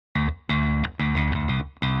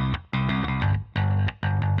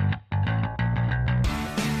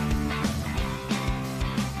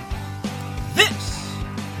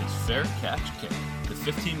Fair Catch Kick, the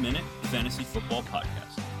 15-minute fantasy football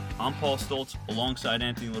podcast. I'm Paul Stoltz alongside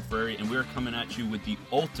Anthony LaFreri, and we're coming at you with the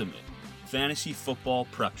ultimate fantasy football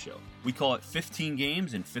prep show. We call it 15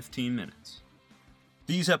 games in 15 minutes.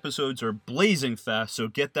 These episodes are blazing fast, so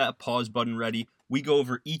get that pause button ready. We go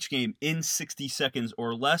over each game in 60 seconds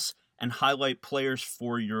or less and highlight players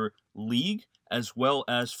for your league, as well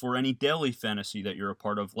as for any daily fantasy that you're a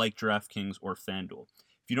part of, like DraftKings or FanDuel.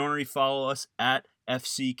 If you don't already follow us at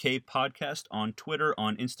FCK Podcast on Twitter,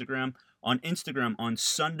 on Instagram on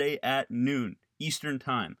Sunday at noon Eastern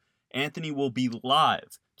Time, Anthony will be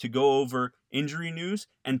live to go over injury news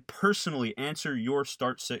and personally answer your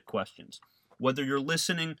start-sit questions. Whether you're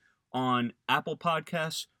listening on Apple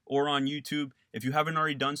Podcasts or on YouTube, if you haven't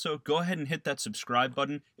already done so, go ahead and hit that subscribe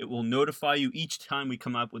button. It will notify you each time we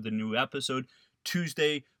come up with a new episode.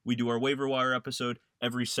 Tuesday, we do our waiver wire episode.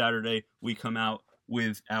 Every Saturday, we come out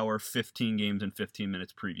with our 15 games and 15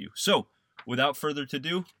 minutes preview. So, without further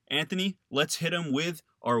ado, Anthony, let's hit him with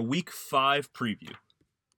our Week 5 preview.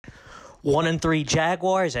 1-3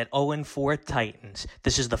 Jaguars at 0-4 Titans.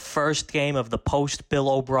 This is the first game of the post-Bill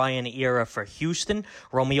O'Brien era for Houston.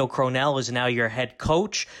 Romeo Crennel is now your head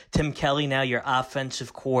coach. Tim Kelly now your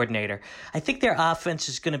offensive coordinator. I think their offense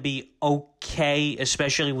is going to be okay,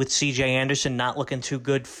 especially with C.J. Anderson not looking too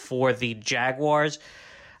good for the Jaguars.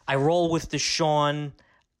 I roll with Deshaun.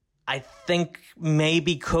 I think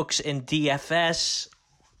maybe Cooks in DFS.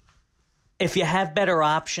 If you have better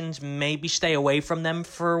options, maybe stay away from them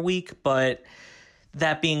for a week. But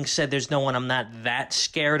that being said, there's no one I'm not that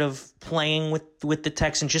scared of playing with the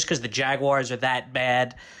Texans just because the Jaguars are that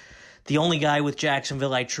bad. The only guy with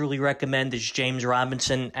Jacksonville I truly recommend is James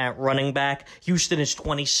Robinson at running back. Houston is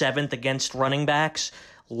 27th against running backs.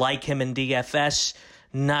 Like him in DFS.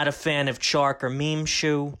 Not a fan of Chark or Meme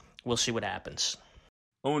Shoe. We'll see what happens.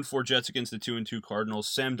 0-4 Jets against the 2-2 Cardinals.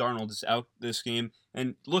 Sam Darnold is out this game.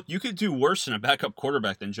 And look, you could do worse in a backup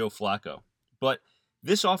quarterback than Joe Flacco. But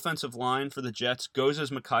this offensive line for the Jets goes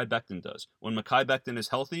as Mekhi Becton does. When Mekhi Becton is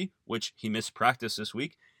healthy, which he missed practice this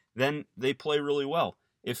week, then they play really well.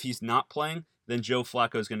 If he's not playing, then Joe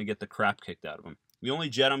Flacco is going to get the crap kicked out of him. The only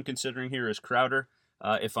Jet I'm considering here is Crowder.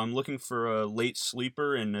 If I'm looking for a late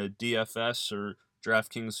sleeper in a DFS or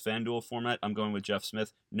DraftKings FanDuel format, I'm going with Jeff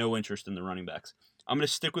Smith. No interest in the running backs. I'm going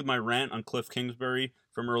to stick with my rant on Cliff Kingsbury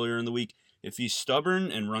from earlier in the week. If he's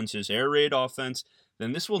stubborn and runs his air raid offense,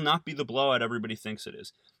 then this will not be the blowout everybody thinks it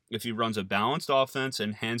is. If he runs a balanced offense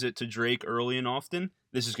and hands it to Drake early and often,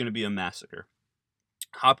 this is going to be a massacre.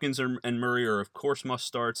 Hopkins and Murray are, of course,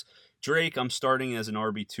 must-starts. Drake, I'm starting as an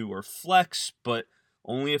RB2 or flex, but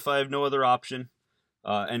only if I have no other option.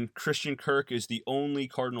 And Christian Kirk is the only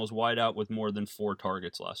Cardinals wideout with more than 4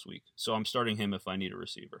 targets last week. So I'm starting him if I need a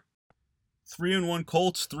receiver. 3-1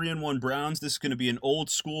 Colts, 3-1 Browns. This is going to be an old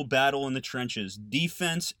school battle in the trenches.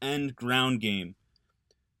 Defense and ground game.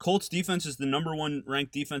 Colts defense is the number 1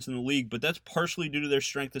 ranked defense in the league, but that's partially due to their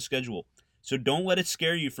strength of schedule. So don't let it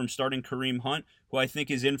scare you from starting Kareem Hunt, who I think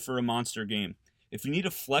is in for a monster game. If you need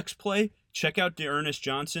a flex play, check out D'Ernest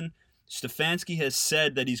Johnson. Stefanski has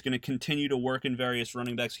said that he's going to continue to work in various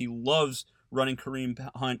running backs. He loves running Kareem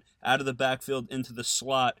Hunt out of the backfield into the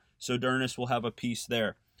slot, so D'Ernest will have a piece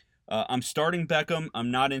there. I'm starting Beckham.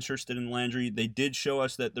 I'm not interested in Landry. They did show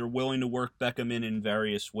us that they're willing to work Beckham in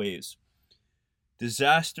various ways.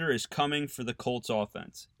 Disaster is coming for the Colts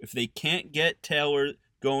offense. If they can't get Taylor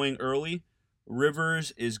going early,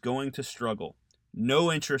 Rivers is going to struggle. No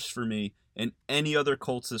interest for me in any other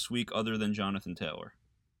Colts this week other than Jonathan Taylor.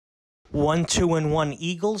 1-2-1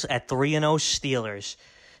 Eagles at 3-0 Steelers.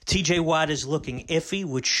 TJ Watt is looking iffy,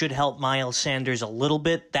 which should help Miles Sanders a little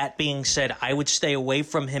bit. That being said, I would stay away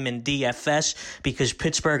from him in DFS because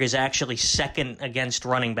Pittsburgh is actually second against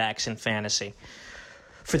running backs in fantasy.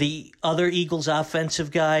 For the other Eagles offensive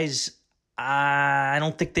guys, I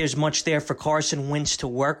don't think there's much there for Carson Wentz to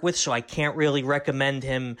work with, so I can't really recommend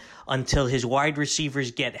him until his wide receivers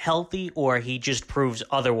get healthy or he just proves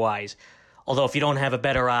otherwise. Although if you don't have a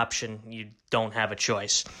better option, you don't have a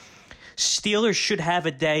choice. Steelers should have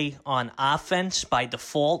a day on offense by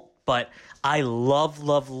default, but I love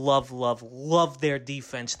their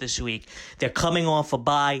defense this week. They're coming off a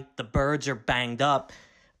bye. The Birds are banged up.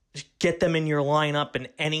 Get them in your lineup in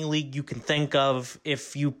any league you can think of.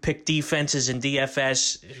 If you pick defenses in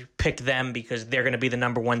DFS, pick them because they're going to be the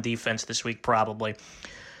number 1 defense this week probably.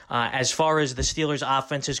 As far as the Steelers'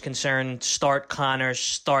 offense is concerned, start Connor,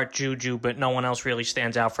 start Juju, but no one else really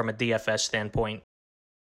stands out from a DFS standpoint.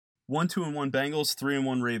 1-2-1 Bengals,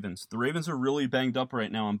 3-1 Ravens. The Ravens are really banged up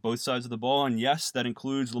right now on both sides of the ball, and yes, that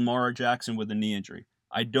includes Lamar Jackson with a knee injury.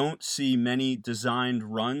 I don't see many designed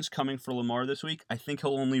runs coming for Lamar this week. I think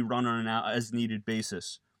he'll only run on an as-needed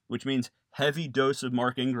basis, which means heavy dose of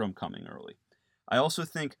Mark Ingram coming early. I also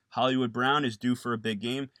think Hollywood Brown is due for a big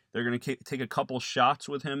game. They're going to take a couple shots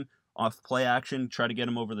with him off play action, try to get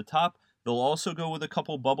him over the top. They'll also go with a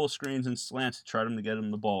couple bubble screens and slants to try to get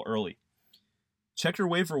him the ball early. Check your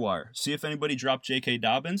waiver wire. See if anybody dropped J.K.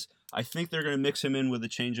 Dobbins. I think they're going to mix him in with a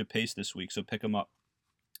change of pace this week, so pick him up.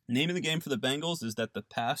 Name of the game for the Bengals is that the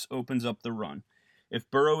pass opens up the run. If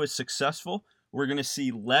Burrow is successful, we're going to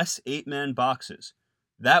see less 8-man boxes.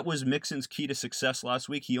 That was Mixon's key to success last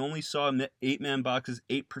week. He only saw 8-man boxes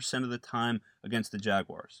 8% of the time against the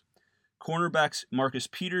Jaguars. Cornerbacks Marcus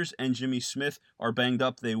Peters and Jimmy Smith are banged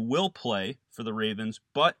up. They will play for the Ravens,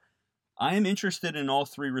 but I am interested in all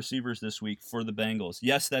three receivers this week for the Bengals.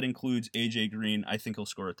 Yes, that includes A.J. Green. I think he'll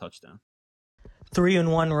score a touchdown.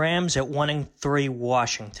 3-1 Rams at 1-3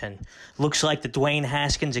 Washington. Looks like the Dwayne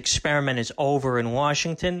Haskins experiment is over in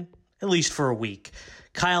Washington, at least for a week.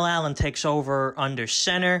 Kyle Allen takes over under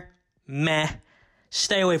center. Meh.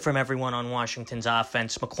 Stay away from everyone on Washington's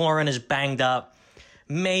offense. McLaurin is banged up.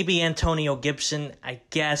 Maybe Antonio Gibson, I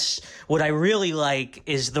guess. What I really like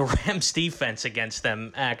is the Rams' defense against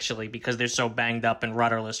them, actually, because they're so banged up and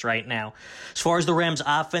rudderless right now. As far as the Rams'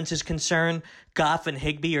 offense is concerned, Goff and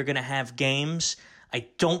Higbee are going to have games. I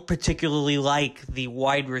don't particularly like the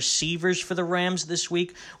wide receivers for the Rams this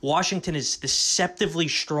week. Washington is deceptively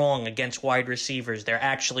strong against wide receivers. They're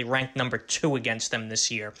actually ranked number 2 against them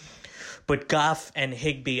this year. But Goff and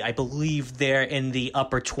Higbee, I believe they're in the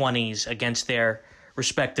upper 20s against their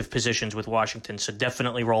respective positions with Washington, so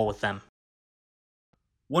definitely roll with them.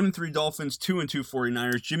 1-3 Dolphins, 2-2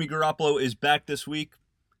 49ers. Jimmy Garoppolo is back this week.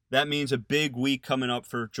 That means a big week coming up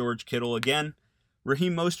for George Kittle again.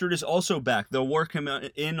 Raheem Mostert is also back. They'll work him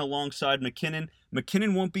in alongside McKinnon.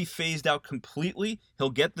 McKinnon won't be phased out completely.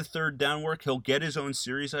 He'll get the third down work. He'll get his own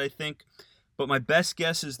series, I think. But my best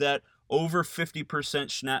guess is that over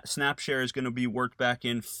 50% snap share is going to be worked back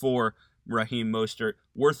in for Raheem Mostert.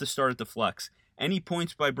 Worth the start at the flex. Any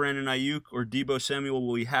points by Brandon Ayuk or Deebo Samuel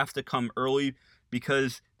will have to come early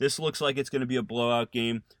because this looks like it's going to be a blowout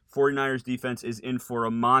game. 49ers defense is in for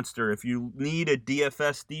a monster. If you need a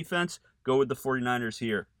DFS defense, go with the 49ers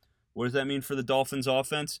here. What does that mean for the Dolphins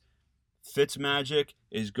offense? Fitzmagic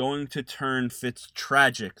is going to turn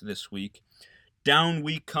Fitztragic this week. Down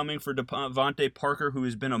week coming for Devontae Parker, who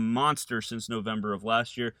has been a monster since November of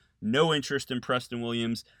last year. No interest in Preston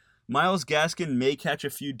Williams. Myles Gaskin may catch a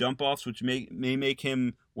few dump-offs, which may make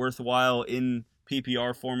him worthwhile in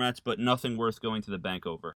PPR formats, but nothing worth going to the bank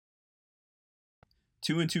over.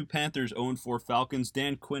 2-2 Panthers, 0-4 Falcons.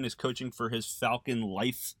 Dan Quinn is coaching for his Falcon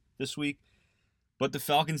life this week, but the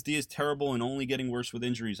Falcons' D is terrible and only getting worse with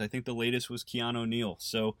injuries. I think the latest was Keanu Neal.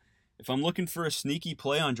 So if I'm looking for a sneaky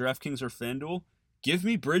play on DraftKings or FanDuel, give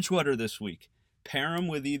me Bridgewater this week. Pair him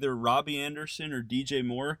with either Robbie Anderson or DJ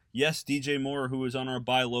Moore. Yes, DJ Moore, who is on our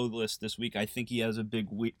buy low list this week. I think he has a big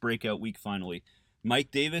breakout week finally. Mike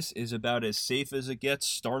Davis is about as safe as it gets.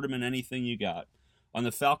 Start him in anything you got. On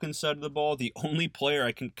the Falcons side of the ball, the only player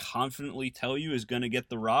I can confidently tell you is going to get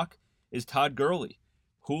the rock is Todd Gurley.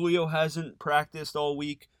 Julio hasn't practiced all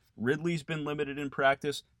week. Ridley's been limited in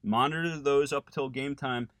practice. Monitor those up until game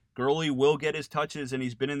time. Gurley will get his touches, and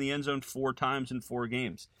he's been in the end zone 4 times in 4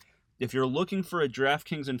 games. If you're looking for a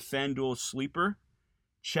DraftKings and FanDuel sleeper,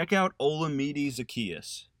 check out Olamide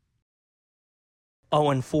Zaccheaus.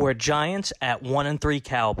 0-4 Giants at 1-3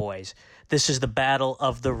 Cowboys. This is the battle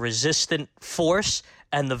of the resistant force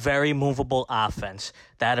and the very movable offense.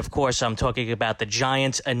 That, of course, I'm talking about the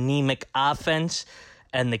Giants' anemic offense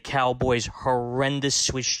and the Cowboys' horrendous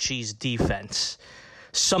Swiss cheese defense.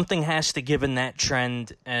 Something has to give in that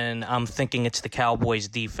trend, and I'm thinking it's the Cowboys'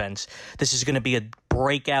 defense. This is going to be a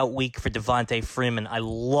breakout week for Devontae Freeman. I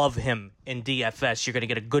love him in DFS. You're going to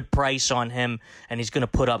get a good price on him, and he's going to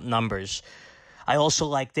put up numbers. I also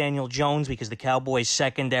like Daniel Jones because the Cowboys'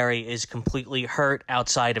 secondary is completely hurt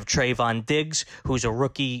outside of Trayvon Diggs, who's a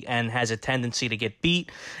rookie and has a tendency to get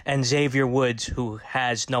beat, and Xavier Woods, who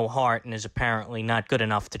has no heart and is apparently not good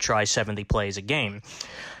enough to try 70 plays a game.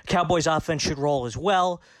 Cowboys' offense should roll as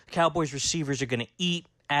well. Cowboys' receivers are going to eat,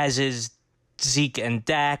 as is Zeke and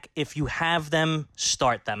Dak. If you have them,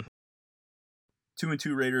 start them.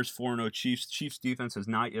 2-2 Raiders, 4-0 Chiefs. Chiefs defense has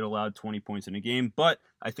not yet allowed 20 points in a game, but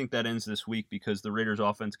I think that ends this week because the Raiders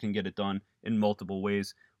offense can get it done in multiple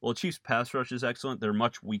ways. While Chiefs pass rush is excellent, they're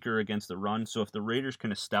much weaker against the run, so if the Raiders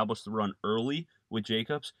can establish the run early with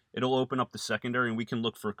Jacobs, it'll open up the secondary, and we can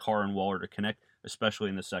look for Carr and Waller to connect, especially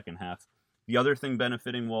in the second half. The other thing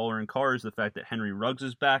benefiting Waller and Carr is the fact that Henry Ruggs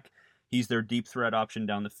is back. He's their deep threat option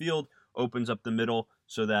down the field. opens up the middle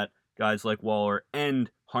so that guys like Waller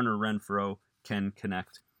and Hunter Renfrow can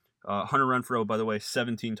connect. Hunter Renfrow, by the way,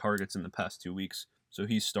 17 targets in the past 2 weeks, so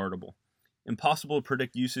he's startable. Impossible to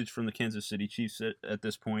predict usage from the Kansas City Chiefs at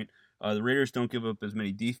this point. The Raiders don't give up as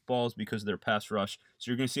many deep balls because of their pass rush, so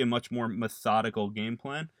you're going to see a much more methodical game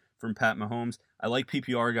plan from Pat Mahomes. I like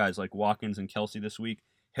PPR guys like Watkins and Kelsey this week.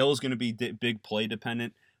 Hill is going to be big play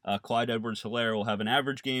dependent. Clyde Edwards-Helaire will have an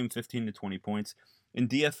average game, 15 to 20 points. In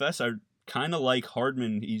DFS, I kind of like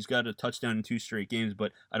Hardman. He's got a touchdown in 2 straight games,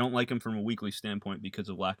 but I don't like him from a weekly standpoint because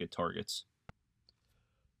of lack of targets.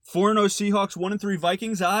 4-0 Seahawks, 1-3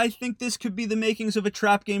 Vikings. I think this could be the makings of a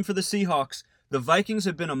trap game for the Seahawks. The Vikings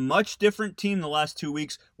have been a much different team the last 2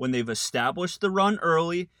 weeks when they've established the run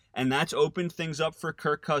early, and that's opened things up for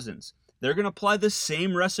Kirk Cousins. They're going to apply the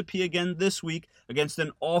same recipe again this week against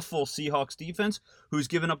an awful Seahawks defense who's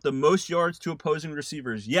given up the most yards to opposing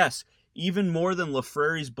receivers. Yes, even more than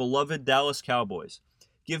LaFrary's beloved Dallas Cowboys.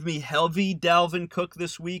 Give me healthy Dalvin Cook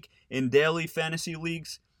this week in daily fantasy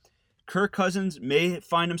leagues. Kirk Cousins may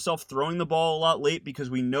find himself throwing the ball a lot late because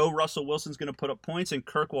we know Russell Wilson's going to put up points and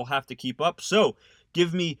Kirk will have to keep up. So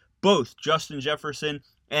give me both Justin Jefferson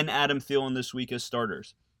and Adam Thielen this week as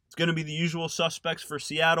starters. It's going to be the usual suspects for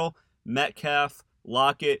Seattle: Metcalf,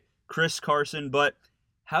 Lockett, Chris Carson. But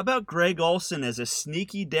how about Greg Olsen as a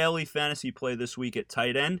sneaky daily fantasy play this week at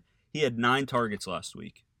tight end? He had 9 targets last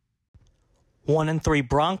week. 1-3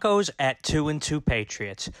 Broncos at 2-2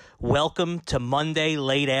 Patriots. Welcome to Monday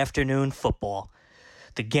late afternoon football.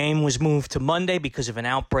 The game was moved to Monday because of an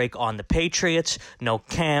outbreak on the Patriots. No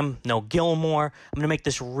Cam, no Gilmore. I'm going to make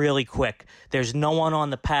this really quick. There's no one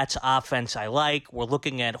on the Pats offense I like. We're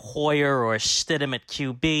looking at Hoyer or Stidham at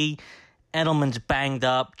QB. Edelman's banged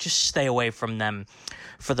up. Just stay away from them.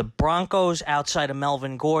 For the Broncos, outside of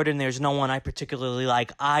Melvin Gordon, there's no one I particularly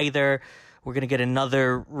like either. We're going to get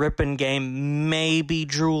another ripping game. Maybe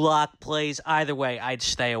Drew Lock plays. Either way, I'd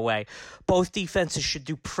stay away. Both defenses should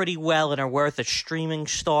do pretty well and are worth a streaming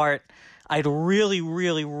start. I'd really,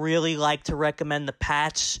 really, really like to recommend the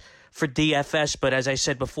Pats for DFS, but as I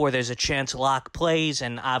said before, there's a chance Lock plays,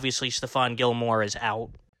 and obviously Stephon Gilmore is out.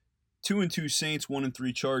 2-2 Saints,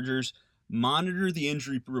 1-3 Chargers. Monitor the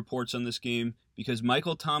injury reports on this game because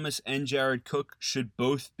Michael Thomas and Jared Cook should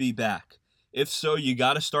both be back. If so, you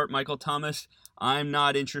got to start Michael Thomas. I'm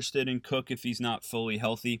not interested in Cook if he's not fully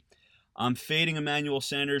healthy. I'm fading Emmanuel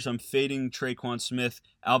Sanders. I'm fading Traquan Smith.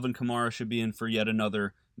 Alvin Kamara should be in for yet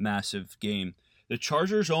another massive game. The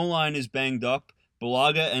Chargers' O-line is banged up.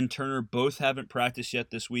 Bulaga and Turner both haven't practiced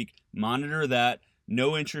yet this week. Monitor that.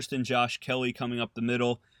 No interest in Josh Kelly coming up the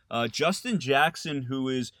middle. Justin Jackson, who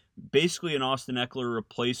is basically an Austin Eckler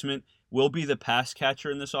replacement, will be the pass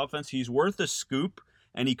catcher in this offense. He's worth a scoop,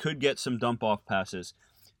 and he could get some dump-off passes.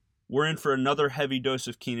 We're in for another heavy dose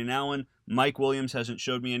of Keenan Allen. Mike Williams hasn't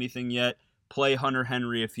showed me anything yet. Play Hunter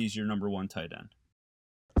Henry if he's your number 1 tight end.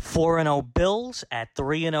 4-0 Bills at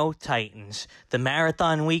 3-0 Titans. The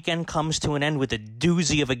marathon weekend comes to an end with a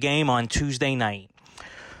doozy of a game on Tuesday night.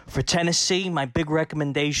 For Tennessee, my big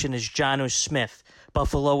recommendation is Jonnu Smith.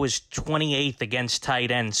 Buffalo is 28th against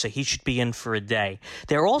tight ends, so he should be in for a day.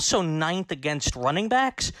 They're also 9th against running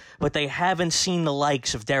backs, but they haven't seen the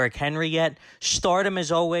likes of Derrick Henry yet. Start him as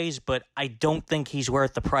always, but I don't think he's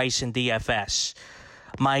worth the price in DFS.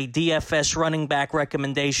 My DFS running back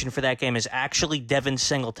recommendation for that game is actually Devin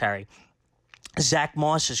Singletary. Zach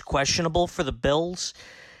Moss is questionable for the Bills,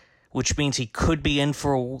 which means he could be in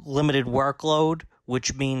for a limited workload,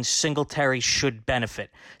 which means Singletary should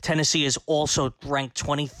benefit. Tennessee is also ranked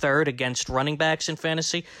 23rd against running backs in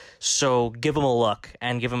fantasy, so give him a look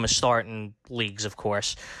and give him a start in leagues, of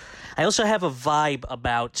course. I also have a vibe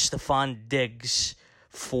about Stephon Diggs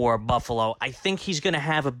for Buffalo. I think he's going to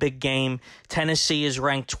have a big game. Tennessee is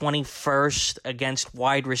ranked 21st against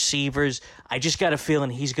wide receivers. I just got a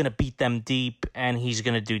feeling he's going to beat them deep and he's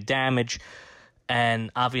going to do damage.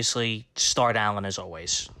 And obviously, start Allen as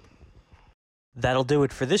always. That'll do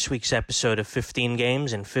it for this week's episode of 15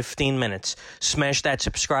 Games in 15 Minutes. Smash that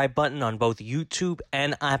subscribe button on both YouTube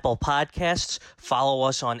and Apple Podcasts. Follow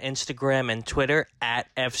us on Instagram and Twitter at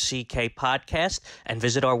FCK Podcast, and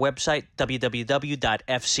visit our website,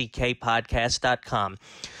 www.fckpodcast.com.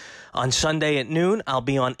 On Sunday at noon, I'll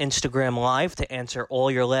be on Instagram Live to answer all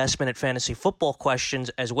your last-minute fantasy football questions,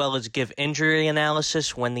 as well as give injury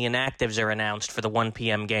analysis when the inactives are announced for the 1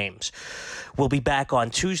 p.m. games. We'll be back on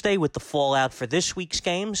Tuesday with the fallout for this week's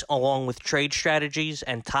games, along with trade strategies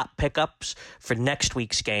and top pickups for next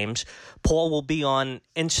week's games. Paul will be on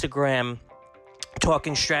Instagram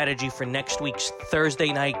talking strategy for next week's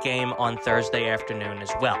Thursday night game on Thursday afternoon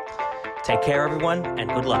as well. Take care, everyone, and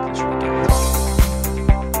good luck this weekend.